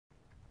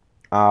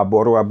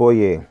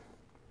Boroaboye,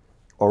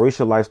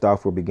 Orisha lifestyle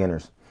for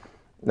beginners.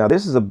 Now,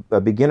 this is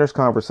a beginner's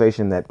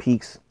conversation that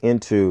peeks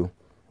into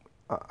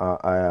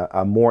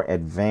a more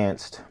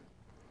advanced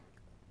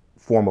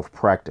form of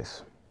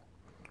practice.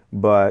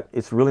 But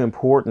it's really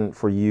important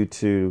for you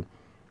to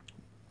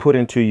put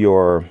into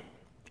your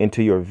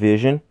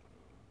vision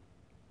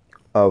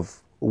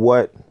of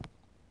what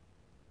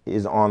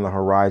is on the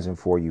horizon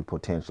for you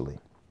potentially.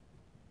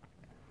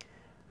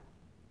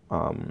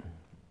 I'm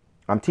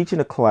teaching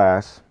a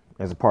class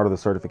as a part of the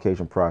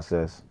certification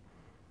process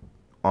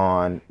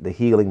on the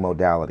healing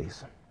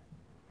modalities.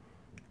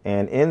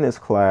 And in this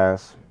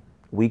class,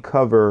 we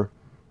cover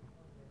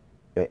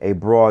a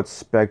broad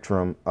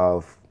spectrum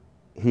of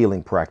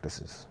healing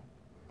practices.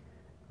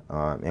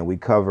 And we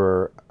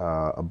cover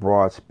a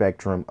broad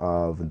spectrum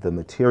of the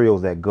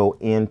materials that go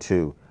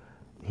into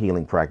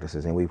healing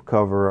practices. And we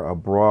cover a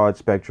broad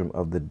spectrum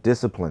of the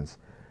disciplines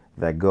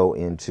that go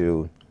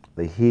into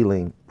the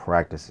healing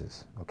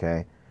practices.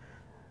 Okay.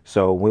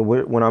 So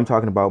when I'm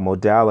talking about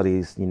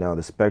modalities,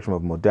 the spectrum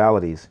of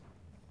modalities,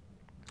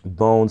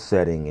 bone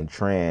setting and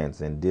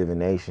trance and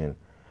divination,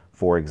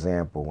 for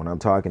example, when I'm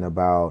talking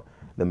about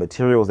the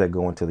materials that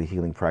go into the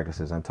healing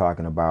practices, I'm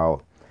talking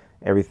about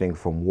everything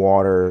from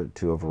water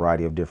to a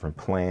variety of different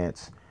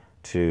plants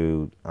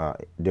to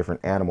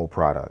different animal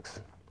products.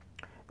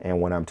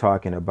 And when I'm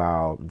talking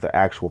about the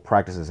actual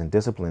practices and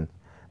discipline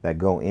that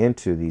go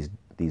into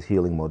these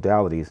healing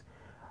modalities,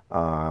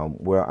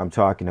 where I'm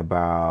talking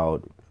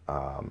about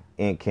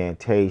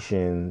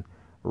incantation,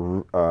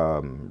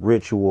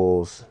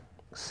 rituals,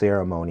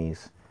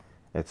 ceremonies,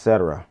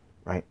 etc.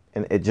 Right?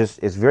 And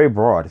it's very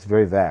broad. It's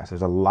very vast.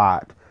 There's a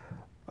lot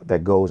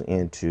that goes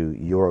into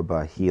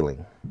Yoruba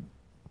healing.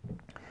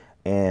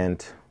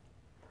 And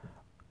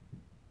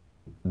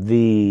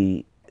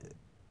the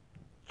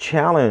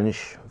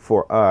challenge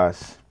for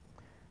us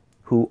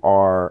who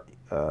are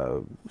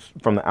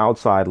from the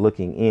outside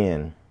looking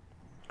in,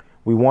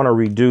 we want to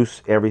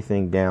reduce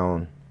everything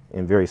down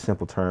in very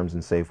simple terms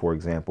and say, for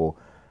example,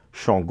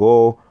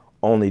 Shango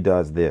only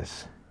does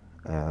this,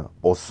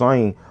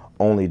 Osain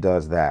only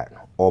does that,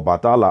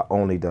 Obatala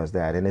only does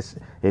that. And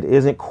it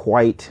isn't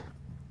quite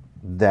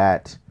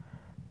that.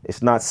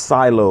 It's not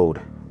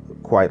siloed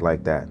quite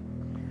like that.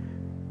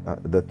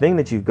 The thing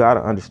that you've got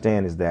to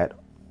understand is that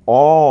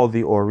all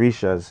the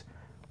Orishas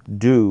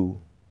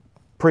do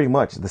pretty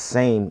much the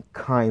same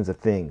kinds of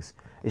things.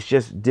 It's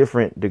just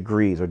different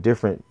degrees or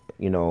different,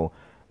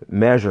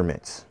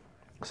 measurements.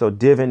 So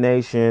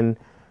divination,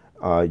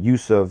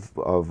 use of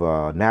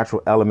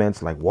natural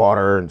elements like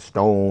water and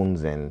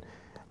stones and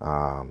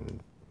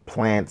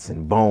plants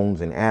and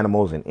bones and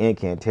animals and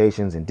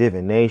incantations and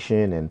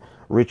divination and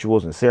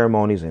rituals and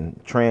ceremonies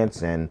and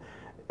trance and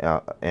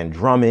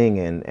drumming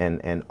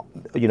and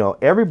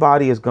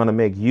everybody is going to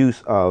make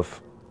use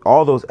of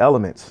all those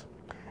elements,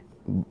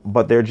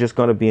 but they're just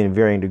going to be in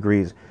varying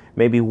degrees.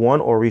 Maybe one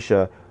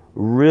Orisha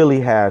really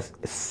has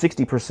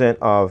 60%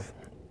 of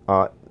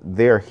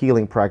their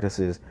healing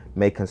practices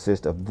may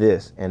consist of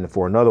this, and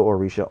for another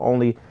Orisha,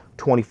 only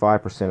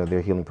 25% of their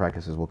healing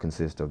practices will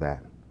consist of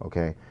that.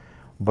 Okay,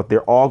 but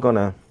they're all going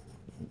to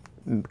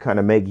kind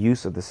of make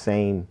use of the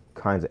same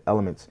kinds of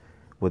elements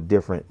with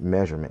different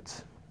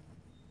measurements.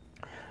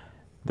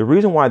 The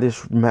reason why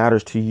this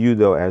matters to you,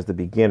 though, as the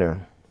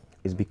beginner,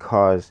 is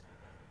because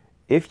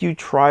if you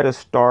try to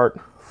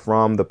start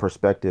from the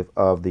perspective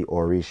of the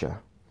Orisha,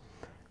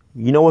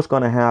 what's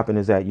going to happen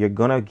is that you're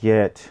going to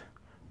get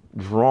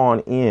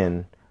drawn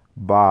in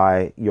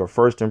by your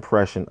first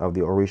impression of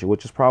the Orisha,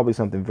 which is probably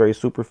something very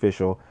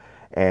superficial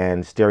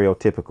and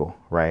stereotypical,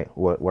 right?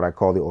 What I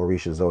call the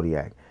Orisha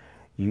zodiac.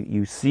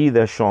 You see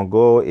that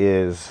Shango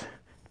is,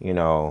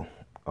 a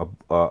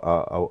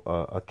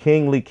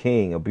kingly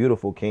king, a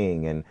beautiful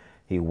king, and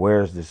he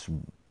wears this,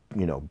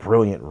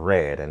 brilliant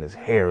red, and his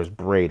hair is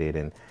braided,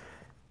 and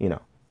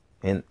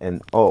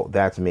and oh,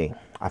 that's me.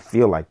 I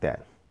feel like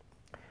that.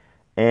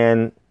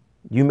 And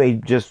you may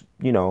just,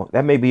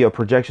 that may be a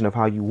projection of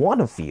how you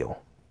want to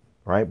feel,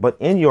 right? But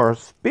in your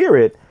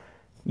spirit,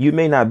 you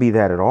may not be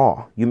that at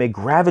all. You may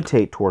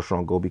gravitate towards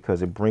Shango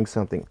because it brings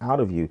something out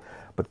of you,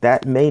 but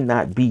that may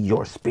not be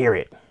your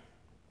spirit,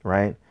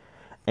 right?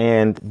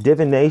 And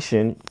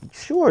divination,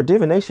 sure,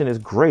 divination is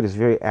great. It's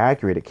very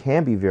accurate. It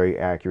can be very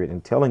accurate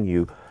in telling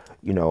you,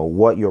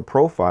 what your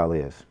profile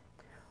is.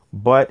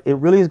 But it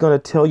really is going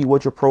to tell you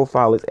what your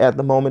profile is at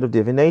the moment of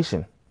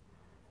divination.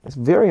 It's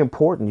very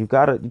important. You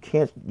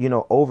can't,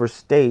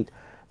 overstate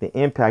the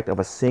impact of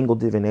a single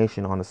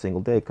divination on a single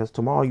day, because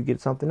tomorrow you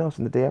get something else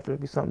and the day after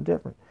it'll be something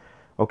different.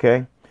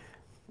 Okay.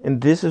 And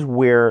this is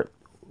where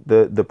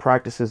the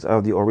practices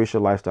of the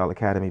Orisha Lifestyle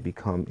Academy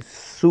become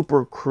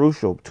super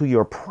crucial to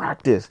your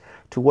practice,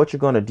 to what you're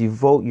going to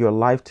devote your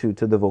life to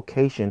the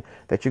vocation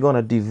that you're going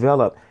to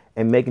develop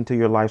and make into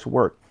your life's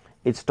work.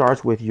 It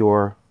starts with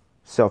your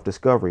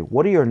self-discovery.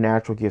 What are your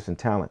natural gifts and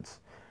talents?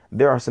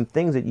 There are some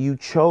things that you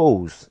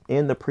chose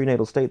in the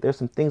prenatal state. There's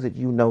some things that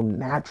you know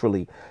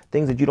naturally,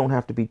 things that you don't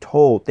have to be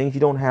told, things you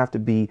don't have to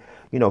be,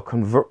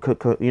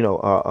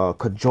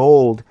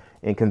 cajoled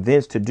and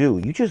convinced to do.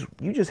 You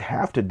just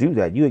have to do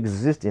that. You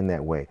exist in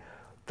that way.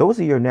 Those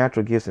are your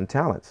natural gifts and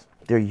talents.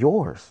 They're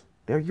yours.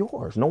 They're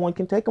yours. No one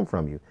can take them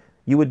from you.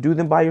 You would do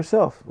them by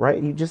yourself,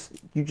 right? You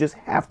just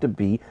have to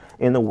be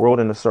in the world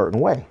in a certain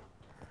way.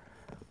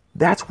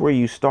 That's where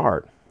you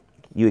start.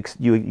 You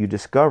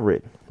discover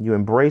it. You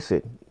embrace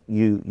it.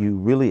 You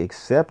really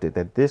accept it,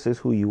 that this is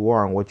who you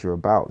are and what you're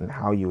about and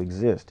how you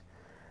exist.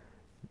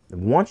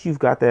 Once you've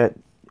got that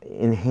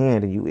in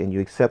hand and you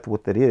accept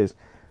what that is,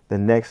 the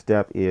next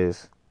step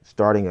is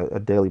starting a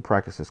daily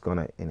practice that's going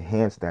to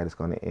enhance that. It's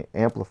going to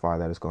amplify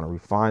that. It's going to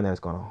refine that. It's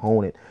going to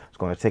hone it. It's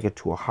going to take it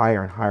to a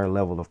higher and higher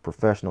level of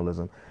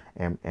professionalism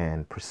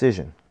and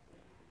precision.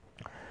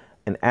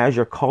 And as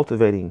you're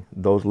cultivating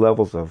those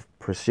levels of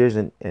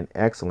precision and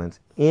excellence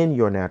in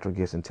your natural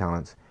gifts and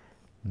talents,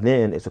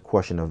 then it's a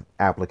question of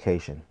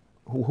application.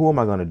 Who am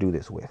I going to do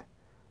this with?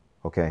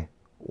 Okay.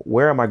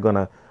 Where am I going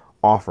to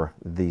offer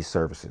these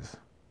services?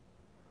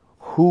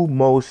 Who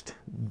most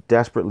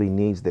desperately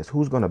needs this?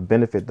 Who's going to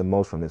benefit the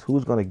most from this?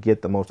 Who's going to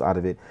get the most out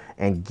of it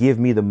and give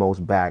me the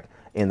most back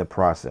in the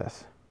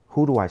process?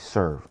 Who do I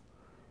serve?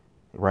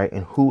 Right?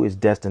 And who is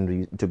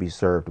destined to be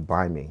served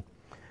by me?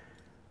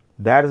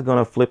 That is going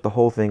to flip the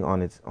whole thing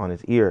on its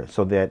ear,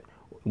 so that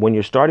when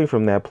you're starting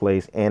from that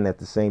place and at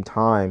the same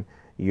time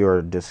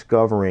you're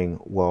discovering,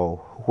 well,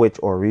 which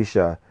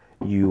orisha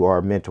you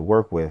are meant to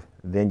work with,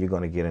 then you're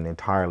going to get an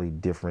entirely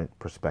different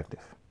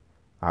perspective.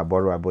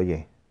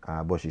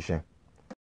 Aboshishe.